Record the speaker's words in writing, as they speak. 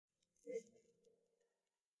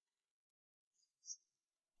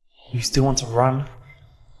You still want to run?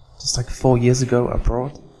 Just like 4 years ago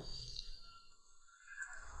abroad?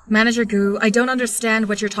 Manager Gu, I don't understand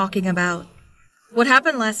what you're talking about. What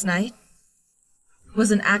happened last night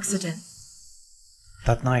was an accident.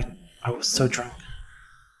 That night, I was so drunk.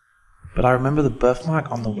 But I remember the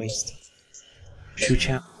birthmark on the waist.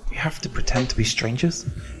 Shu-chan, we have to pretend to be strangers?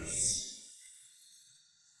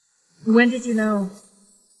 When did you know?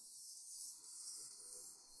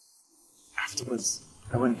 Afterwards,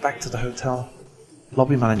 I went back to the hotel.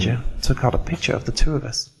 Lobby manager took out a picture of the two of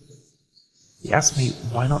us. He asked me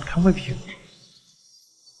why not come with you.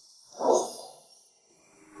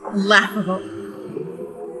 Laughable.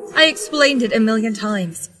 I explained it a million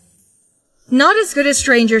times. Not as good as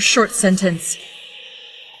Stranger's short sentence.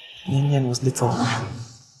 Nian Nian was little.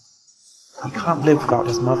 He can't live without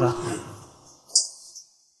his mother.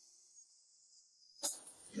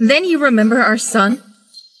 Then you remember our son?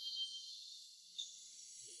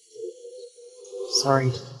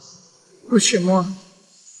 Sorry. Wu,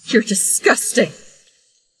 you're disgusting.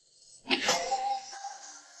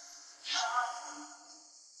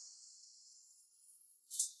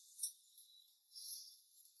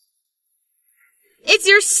 It's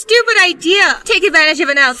your stupid idea! Take advantage of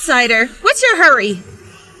an outsider. What's your hurry?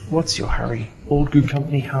 What's your hurry? All Gu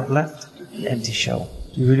Company have left? An empty shell.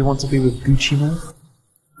 Do you really want to be with Gucci more?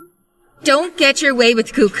 Don't get your way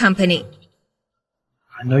with Gu Company.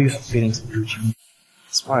 I know you have feelings for Gucci.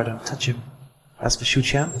 That's why I don't touch him. As for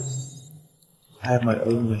Shu-chan, I have my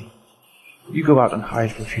own way. You go out and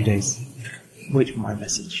hide for a few days. Wait for my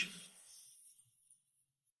message.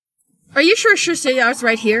 Are you sure Shi Xiao's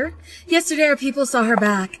right here? Yesterday our people saw her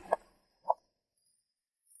back.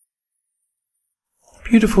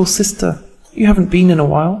 Beautiful sister, you haven't been in a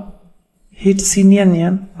while. Here to see Nian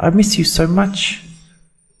Nian. I miss you so much.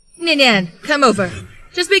 Nian Nian, come over.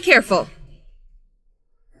 Just be careful.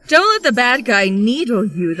 Don't let the bad guy needle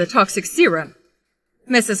you the toxic serum.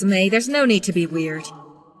 Mrs. May, there's no need to be weird.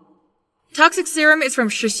 Toxic serum is from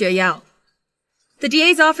Shi Xiao. The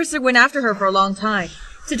DA's officer went after her for a long time.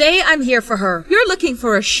 Today I'm here for her. You're looking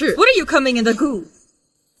for a Shi. What are you coming in the Gu?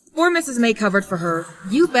 Or Mrs. May covered for her.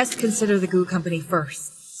 You best consider the Gu Company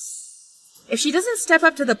first. If she doesn't step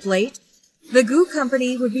up to the plate, the Gu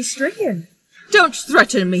Company would be stricken. Don't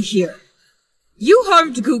threaten me here. You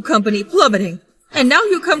harmed Gu Company plummeting, and now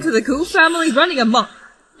you come to the Gu family running amok.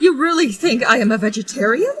 You really think I am a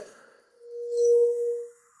vegetarian?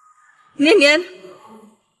 Nian Nian?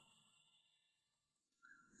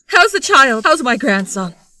 How's the child? How's my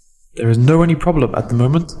grandson? There is no any problem at the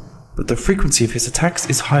moment, but the frequency of his attacks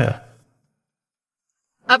is higher.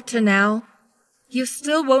 Up to now, you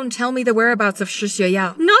still won't tell me the whereabouts of Shi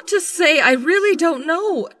Xiao. Not to say I really don't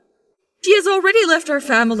know. She has already left our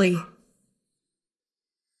family.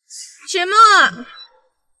 Shima!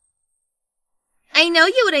 I know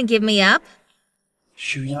you wouldn't give me up.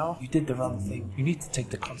 Shu Yao, you did the wrong thing. You need to take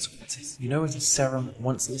the consequences. You know, as a serum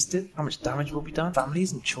once listed, how much damage will be done?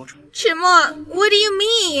 Families and children. Shima, what do you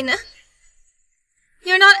mean?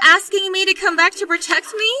 You're not asking me to come back to protect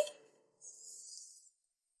me?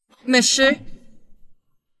 Miss Shi?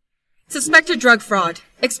 Suspected drug fraud.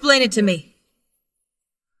 Explain it to me.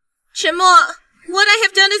 Shima, what I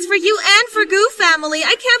have done is for you and for Gu family.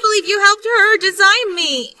 I can't believe you helped her design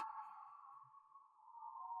me.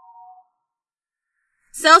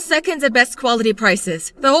 Sell seconds at best quality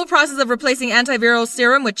prices. The whole process of replacing antiviral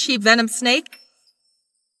serum with cheap venom snake.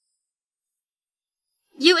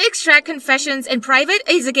 You extract confessions in private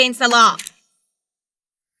is against the law.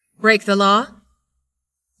 Break the law?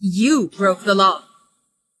 You broke the law.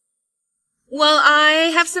 Well,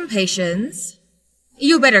 I have some patience.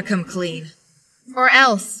 You better come clean. Or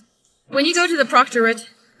else, when you go to the proctorate,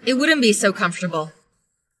 it wouldn't be so comfortable.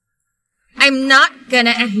 I'm not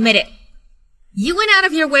gonna admit it. You went out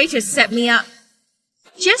of your way to set me up.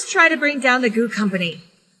 Just try to bring down the Gu Company.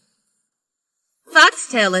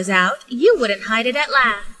 Foxtail is out. You wouldn't hide it at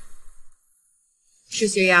last. Shi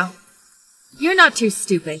Xiao, you're not too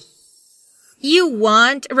stupid. You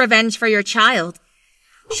want revenge for your child.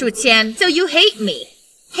 Shu Qian, so you hate me.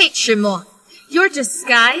 Hate Shimo. Your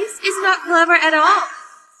disguise is not clever at all.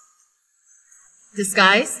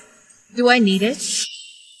 Disguise? Do I need it?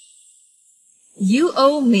 You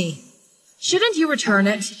owe me. Shouldn't you return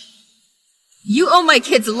it? You owe my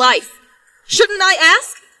kid's life. Shouldn't I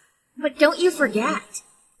ask? But don't you forget.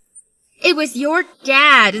 It was your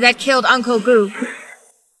dad that killed Uncle Gu.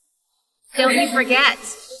 Don't you forget.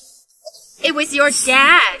 It was your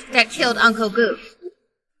dad that killed Uncle Gu.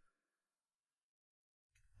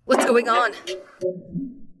 What's going on?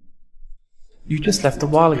 You just left a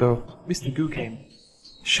while ago. Mr. Gu came.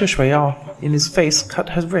 Shi Xueyao, in his face, cut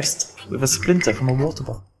her wrist with a splinter from a water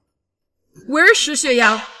bottle. Where's Shi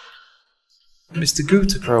Xueyao? Mr. Gu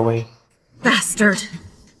took her away. Bastard.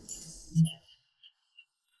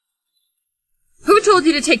 Who told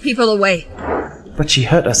you to take people away? But she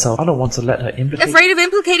hurt herself. I don't want to let her implicate... Afraid of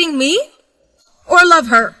implicating me? Or love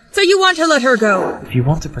her? So you want to let her go? If you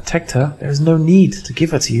want to protect her, there is no need to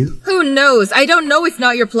give her to you. Who knows? I don't know if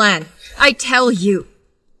not your plan. I tell you.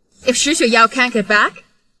 If Shi Xueyao can't get back,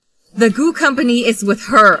 the Gu Company is with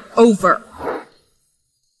her. Over.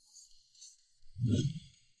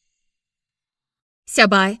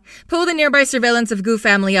 Xiaobai, pull the nearby surveillance of Gu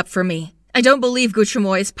family up for me. I don't believe Gu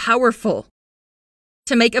Chumo is powerful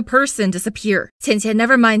to make a person disappear. Qianqian,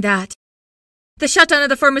 never mind that. The shutdown of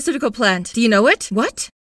the pharmaceutical plant. Do you know it? What?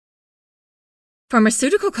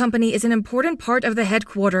 Pharmaceutical company is an important part of the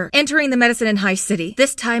headquarters, entering the medicine in High City.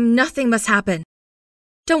 This time, nothing must happen.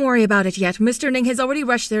 Don't worry about it yet. Mr. Ning has already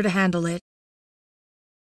rushed there to handle it.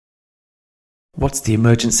 What's the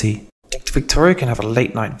emergency? Dr. Victoria can have a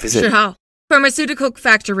late-night visit. Shihao, pharmaceutical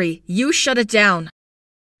factory. You shut it down.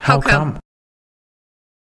 How come?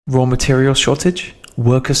 Raw material shortage?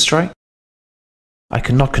 Workers' strike? I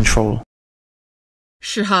cannot control.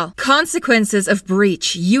 Shihao, consequences of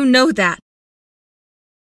breach. You know that.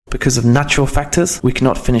 Because of natural factors, we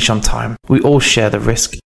cannot finish on time. We all share the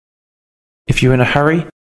risk. If you're in a hurry,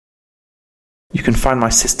 you can find my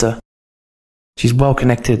sister. She's well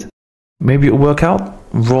connected. Maybe it'll work out.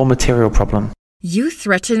 Raw material problem. You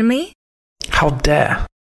threaten me? How dare!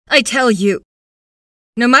 I tell you,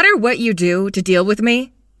 no matter what you do to deal with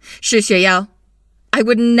me, Shi Xueyao, I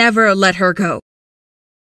would never let her go.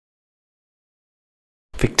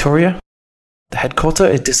 Victoria, the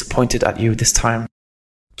headquarters is disappointed at you this time.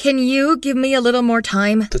 Can you give me a little more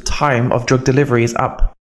time? The time of drug delivery is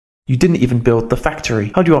up. You didn't even build the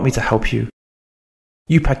factory. How do you want me to help you?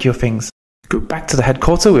 You pack your things. Go back to the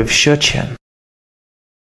headquarters with Shi Qian.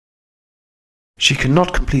 She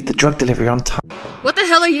cannot complete the drug delivery on time. What the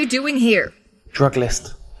hell are you doing here? Drug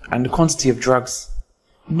list. And the quantity of drugs.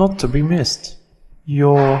 Not to be missed.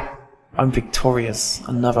 I'm Victoria's,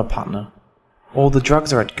 another partner. All the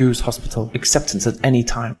drugs are at Gu's hospital. Acceptance at any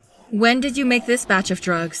time. When did you make this batch of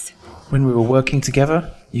drugs? When we were working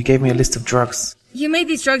together, you gave me a list of drugs. You made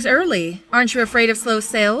these drugs early. Aren't you afraid of slow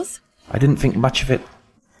sales? I didn't think much of it.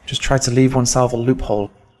 Just tried to leave oneself a loophole.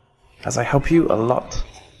 As I help you a lot.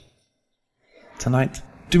 Tonight,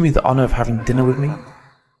 do me the honor of having dinner with me.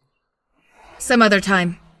 Some other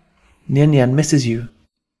time. Nian Nian misses you.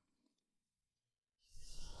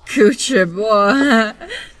 Kuchibo.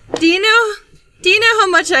 Do you know how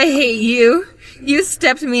much I hate you? You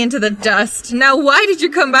stepped me into the dust. Now why did you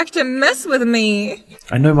come back to mess with me?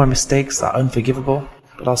 I know my mistakes are unforgivable,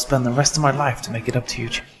 but I'll spend the rest of my life to make it up to you.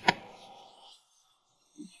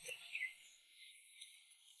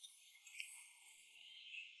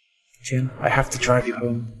 Jin, I have to drive you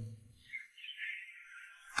home.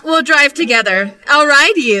 We'll drive together. I'll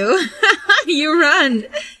ride you. You run.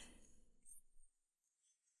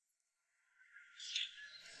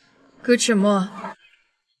 Kuchimo.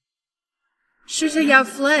 Shi Xueyao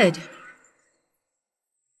fled.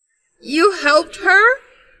 You helped her?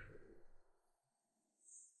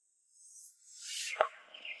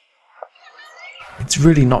 It's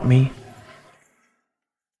really not me.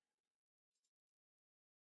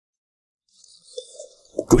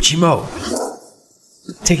 Guchimo!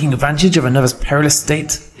 Taking advantage of another's perilous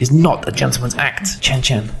state is not a gentleman's act, Chen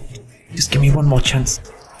Chen. Just give me one more chance.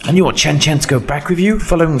 And you want Chen Chen to go back with you,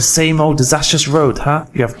 following the same old disastrous road, huh?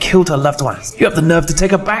 You have killed her loved ones. You have the nerve to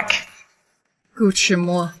take her back?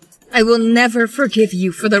 Guchimo, I will never forgive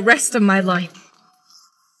you for the rest of my life.